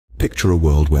Picture a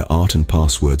world where art and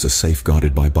passwords are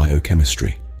safeguarded by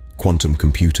biochemistry. Quantum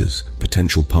computers,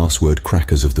 potential password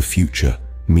crackers of the future,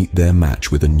 meet their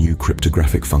match with a new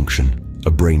cryptographic function, a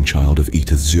brainchild of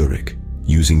Edith Zurich.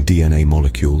 Using DNA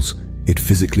molecules, it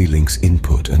physically links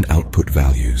input and output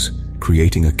values,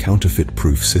 creating a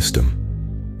counterfeit-proof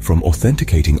system. From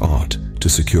authenticating art to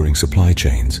securing supply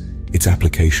chains, its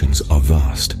applications are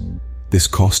vast. This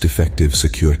cost-effective,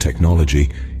 secure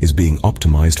technology is being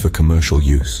optimized for commercial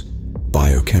use.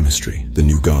 Biochemistry, the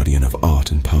new guardian of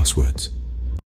art and passwords.